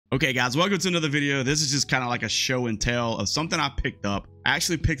Okay guys, welcome to another video. This is just kind of like a show and tell of something I picked up. I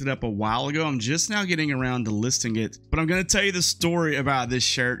actually picked it up a while ago. I'm just now getting around to listing it, but I'm going to tell you the story about this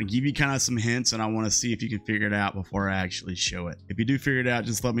shirt and give you kind of some hints, and I want to see if you can figure it out before I actually show it. If you do figure it out,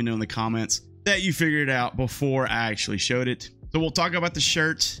 just let me know in the comments that you figured it out before I actually showed it. So we'll talk about the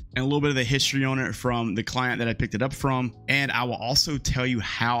shirt and a little bit of the history on it from the client that I picked it up from, and I will also tell you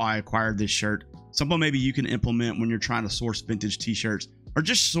how I acquired this shirt. Something maybe you can implement when you're trying to source vintage t-shirts, or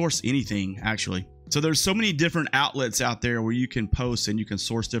just source anything actually. So there's so many different outlets out there where you can post and you can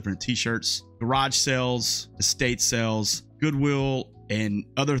source different t-shirts, garage sales, estate sales, Goodwill, and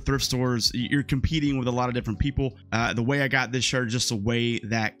other thrift stores. You're competing with a lot of different people. The way I got this shirt is just a way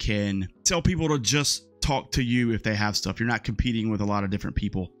that can tell people to just talk to you if they have stuff. You're not competing with a lot of different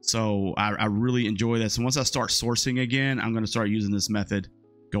people. So I really enjoy this. And once I start sourcing again, I'm going to start using this method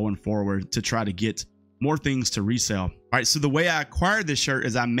going forward to try to get more things to resell. All right, so the way I acquired this shirt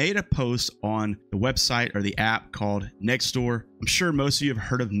is I made a post on the website or the app called Nextdoor. I'm sure most of you have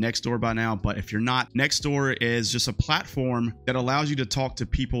heard of Nextdoor by now, but if you're not, Nextdoor is just a platform that allows you to talk to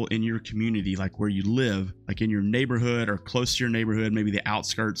people in your community, like where you live, like in your neighborhood or close to your neighborhood, maybe the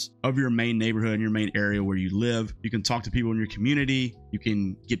outskirts of your main neighborhood, in your main area where you live. You can talk to people in your community. You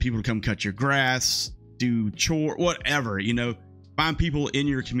can get people to come cut your grass, do chore, whatever, you know. Find people in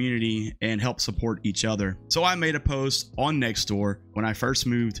your community and help support each other. So I made a post on Nextdoor when I first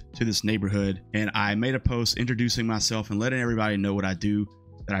moved to this neighborhood, and I made a post introducing myself and letting everybody know what I do,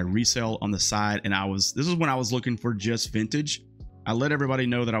 that I resell on the side. And this is when I was looking for just vintage. I let everybody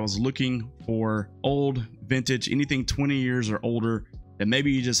know that I was looking for old vintage, anything 20 years or older that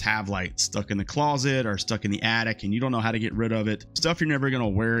maybe you just have like stuck in the closet or stuck in the attic and you don't know how to get rid of it. Stuff you're never going to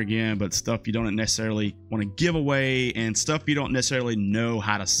wear again, but stuff you don't necessarily want to give away, and stuff you don't necessarily know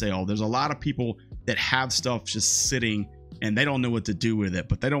how to sell. There's a lot of people that have stuff just sitting and they don't know what to do with it,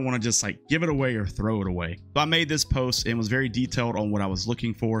 but they don't want to just like give it away or throw it away. So I made this post and was very detailed on what I was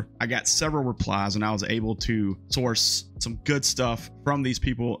looking for. I got several replies and I was able to source some good stuff from these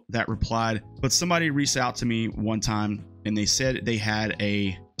people that replied. But somebody reached out to me one time and they said they had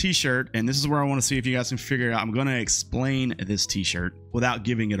a t-shirt, and this is where I want to see if you guys can figure it out. I'm going to explain this t-shirt without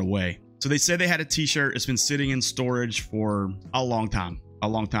giving it away. So they said they had a t-shirt. It's been sitting in storage for a long time.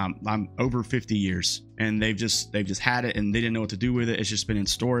 I'm over 50 years, and they've just had it and they didn't know what to do with it. It's just been in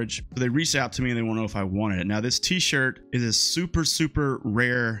storage. So they reached out to me and they want to know if I wanted it. Now this t-shirt is a super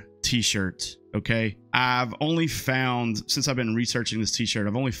rare t-shirt. Okay, I've only found, since I've been researching this t-shirt,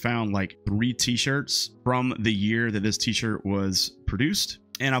 I've only found like 3 t-shirts from the year that this t-shirt was produced,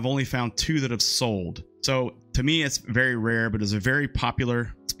 and I've only found 2 that have sold. So to me, it's very rare, but it's a very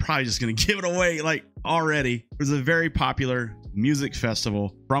popular, it's probably just gonna give it away like already. It was a very popular music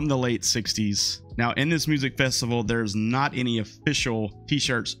festival from the late 60s. Now in this music festival, there's not any official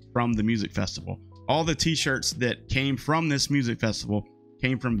t-shirts from the music festival. All the t-shirts that came from this music festival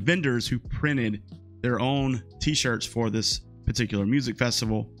came from vendors who printed their own t-shirts for this particular music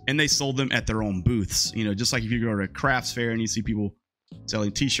festival, and they sold them at their own booths. You know, just like if you go to a crafts fair and you see people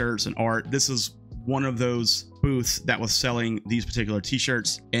selling t-shirts and art, this is one of those booths that was selling these particular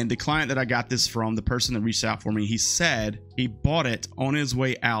t-shirts. And the client that I got this from, the person that reached out for me, he said he bought it on his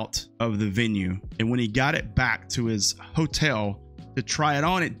way out of the venue, and when he got it back to his hotel to try it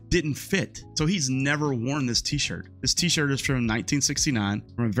on, it didn't fit. So he's never worn this t-shirt. This t-shirt is from 1969,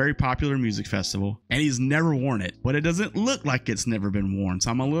 from a very popular music festival, and he's never worn it, but it doesn't look like it's never been worn. So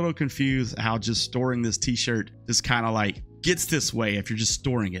I'm a little confused how just storing this t-shirt just kind of like gets this way if you're just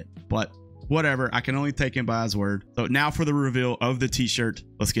storing it, but whatever. I can only take him by his word. So now for the reveal of the t-shirt,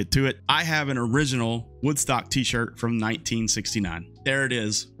 let's get to it. I have an original Woodstock t-shirt from 1969. There it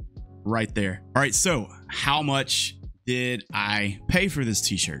is right there. All right, so how much did I pay for this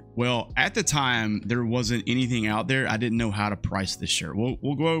t-shirt? Well, at the time, there wasn't anything out there. I didn't know how to price this shirt.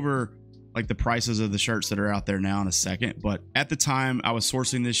 We'll go over like the prices of the shirts that are out there now in a second. But at the time I was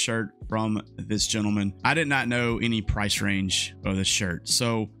sourcing this shirt from this gentleman, I did not know any price range of the shirt.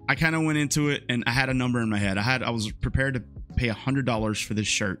 So I kind of went into it and I had a number in my head. I was prepared to pay $100 for this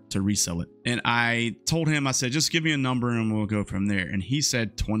shirt to resell it. And I told him, I said, just give me a number and we'll go from there. And he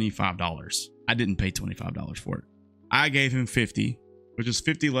said $25. I didn't pay $25 for it. I gave him $50, which is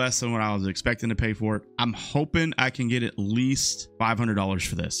 $50 less than what I was expecting to pay for it. I'm hoping I can get at least $500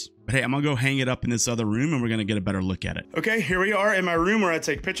 for this. But hey, I'm gonna go hang it up in this other room and we're gonna get a better look at it. Okay, here we are in my room where I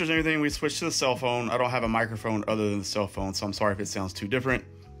take pictures and everything. We switched to the cell phone. I don't have a microphone other than the cell phone, so I'm sorry if it sounds too different.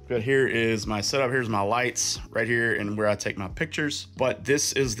 But here is my setup. Here's my lights right here and where I take my pictures. But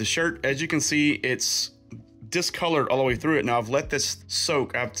this is the shirt. As you can see, it's discolored all the way through it. Now I've let this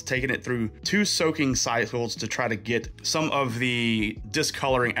soak. I've taken it through 2 soaking cycles to try to get some of the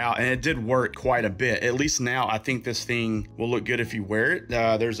discoloring out, and it did work quite a bit. At least now I think this thing will look good if you wear it.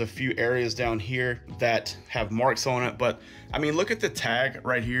 There's a few areas down here that have marks on it, but I mean, look at the tag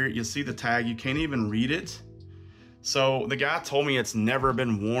right here. You see the tag, you can't even read it. So the guy told me it's never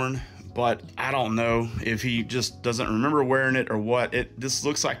been worn, but I don't know if he just doesn't remember wearing it or what. This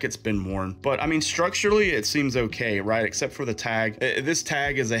looks like it's been worn, but I mean, structurally it seems okay, right? Except for the tag. This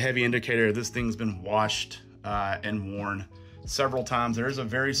tag is a heavy indicator this thing's been washed and worn several times. There is a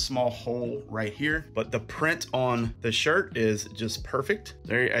very small hole right here, but the print on the shirt is just perfect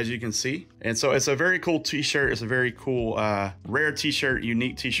there, as you can see. And so it's a very cool t-shirt. It's a very cool rare t-shirt,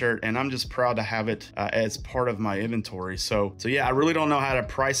 unique t-shirt, and I'm just proud to have it as part of my inventory. So yeah, I really don't know how to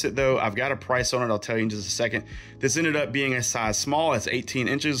price it though. I've got a price on it, I'll tell you in just a second. This ended up being a size small. It's 18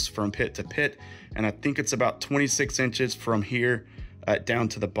 inches from pit to pit, and I think it's about 26 inches from here down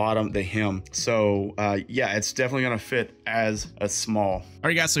to the bottom, the hem. So yeah, it's definitely gonna fit as a small. All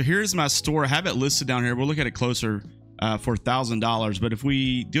right guys, so here's my store. I have it listed down here. We'll look at it closer for $1,000. But if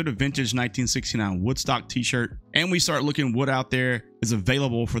we do the vintage 1969 Woodstock t-shirt and we start looking what out there is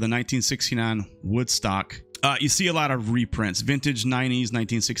available for the 1969 Woodstock, you see a lot of reprints. Vintage 90s,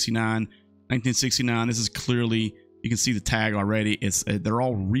 1969. This is clearly, you can see the tag already. They're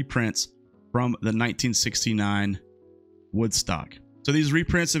all reprints from the 1969 Woodstock. So these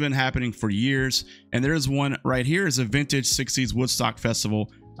reprints have been happening for years, and there is one right here is a vintage 60s Woodstock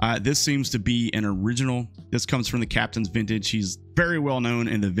Festival. This seems to be an original. This comes from the Captain's Vintage. He's very well known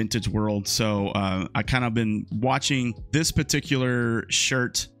in the vintage world. So I kind of been watching this particular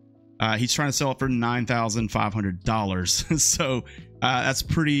shirt. He's trying to sell it for $9,500. So that's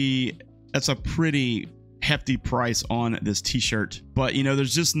a pretty hefty price on this t-shirt. But you know,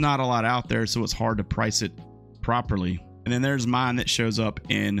 there's just not a lot out there, so it's hard to price it properly. And then there's mine that shows up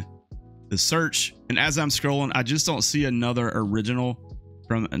in the search. And as I'm scrolling, I just don't see another original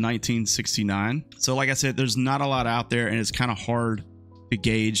from 1969. So like I said, there's not a lot out there, and it's kind of hard to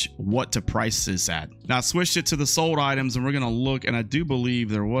gauge what to price this at. Now I switched it to the sold items, and we're going to look, and I do believe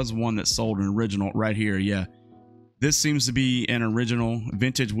there was one that sold an original right here. Yeah. This seems to be an original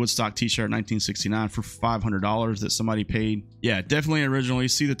vintage Woodstock t-shirt 1969 for $500 that somebody paid. Yeah, definitely an original. You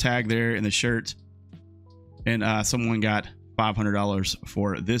see the tag there in the shirt. And someone got $500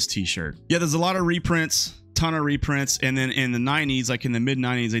 for this t-shirt. Yeah, there's a lot of reprints, ton of reprints. And then in the 90s, like in the mid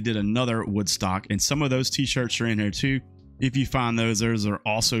 90s, they did another Woodstock, and some of those t-shirts are in here too. If you find those are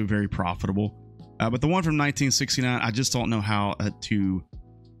also very profitable. But the one from 1969, I just don't know how to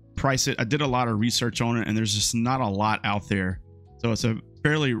price it. I did a lot of research on it, and there's just not a lot out there. So it's a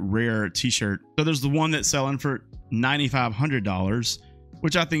fairly rare t-shirt. So there's the one that's selling for $9,500,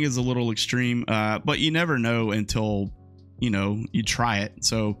 which I think is a little extreme, but you never know until, you know, you try it.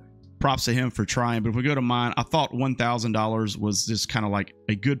 So props to him for trying. But if we go to mine, I thought $1,000 was just kind of like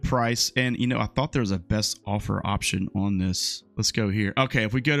a good price. And, you know, I thought there was a best offer option on this. Let's go here. Okay,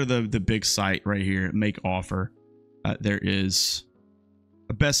 if we go to the big site right here, make offer, there is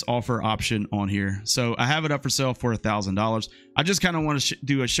a best offer option on here. So I have it up for sale for $1,000. I just kind of want to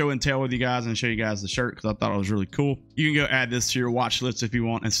do a show and tell with you guys and show you guys the shirt because I thought it was really cool. You can go add this to your watch list if you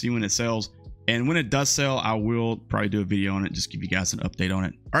want and see when it sells. And when it does sell, I will probably do a video on it, just give you guys an update on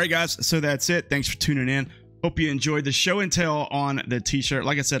it. All right, guys. So that's it. Thanks for tuning in. Hope you enjoyed the show and tell on the t-shirt.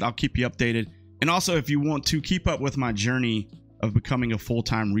 Like I said, I'll keep you updated. And also, if you want to keep up with my journey of becoming a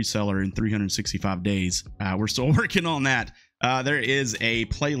full-time reseller in 365 days, we're still working on that. There is a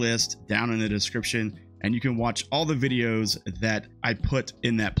playlist down in the description, and you can watch all the videos that I put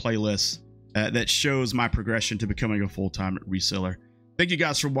in that playlist that shows my progression to becoming a full-time reseller. Thank you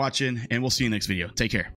guys for watching, and we'll see you next video. Take care.